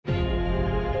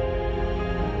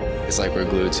It's like we're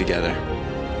glued together.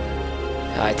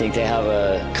 I think they have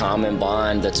a common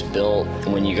bond that's built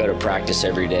when you go to practice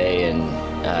every day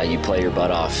and you play your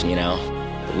butt off, you know?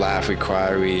 Laugh, we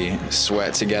cry, we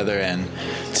sweat together, and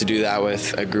to do that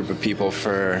with a group of people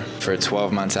for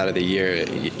 12 months out of the year,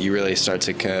 you really start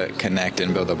to connect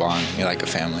and build a bond. You're like a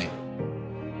family.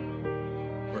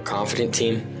 We're a confident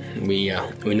team. We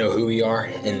know who we are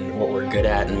and what we're good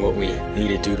at and what we need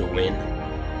to do to win.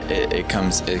 It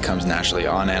comes naturally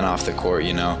on and off the court,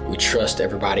 you know. We trust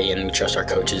everybody and we trust our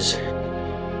coaches.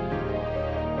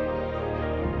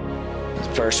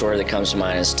 The first word that comes to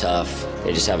mind is tough.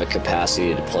 They just have a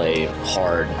capacity to play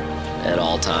hard at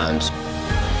all times.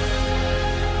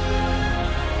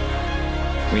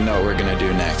 We know what we're going to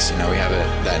do next. You know, we have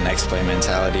that next play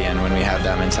mentality, and when we have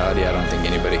that mentality, I don't think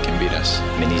anybody can beat us.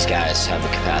 I mean, these guys have the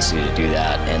capacity to do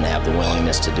that, and they have the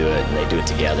willingness to do it, and they do it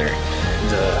together.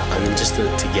 Just the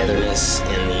togetherness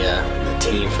and the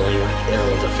team feeling like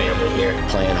everyone's a family here.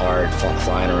 Playing hard,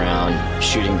 flying around,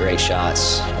 shooting great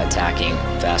shots, attacking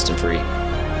fast and free.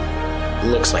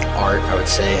 It looks like art, I would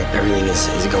say. Everything is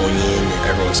going in,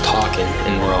 everyone's talking,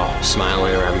 and we're all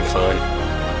smiling or having fun.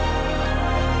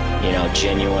 You know,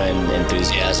 genuine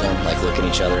enthusiasm, like looking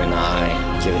each other in the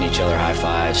eye, giving each other high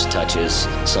fives, touches,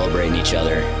 celebrating each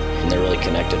other, and they're really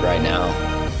connected right now.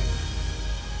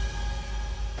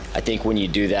 I think when you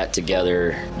do that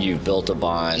together, you've built a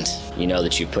bond. You know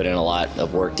that you've put in a lot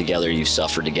of work together, you've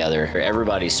suffered together.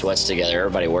 Everybody sweats together,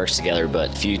 everybody works together,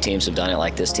 but few teams have done it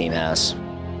like this team has.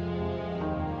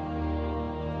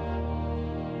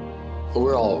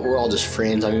 We're all just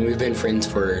friends. I mean, we've been friends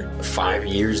for 5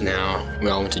 years now. We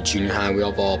all went to junior high. We've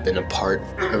all been a part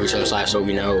of each other's lives, so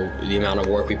we know the amount of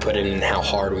work we put in and how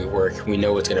hard we work. We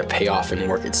know it's going to pay off and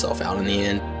work itself out in the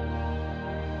end.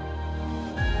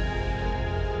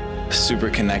 Super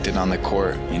connected on the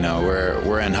court. You know,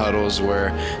 we're in huddles,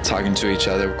 we're talking to each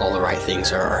other. All the right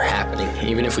things are happening.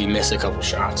 Even if we miss a couple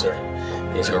shots or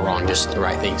things go wrong, just the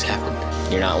right things happen.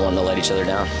 You're not wanting to let each other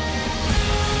down.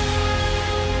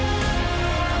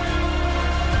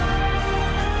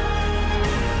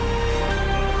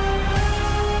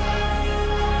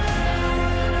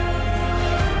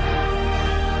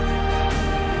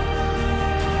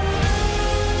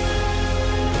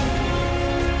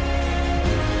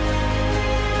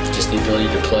 Just the ability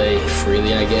to play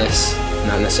freely, I guess.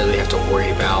 Not necessarily have to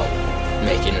worry about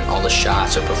making all the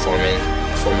shots or performing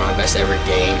my best every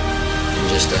game, and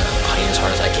just playing as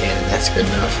hard as I can, and that's good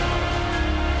enough.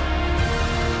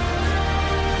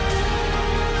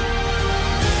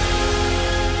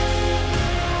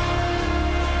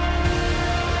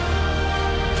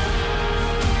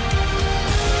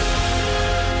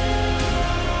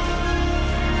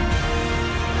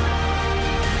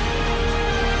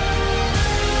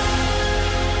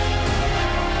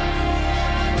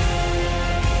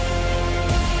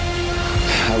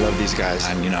 I love these guys,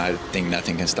 and you know, I think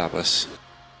nothing can stop us.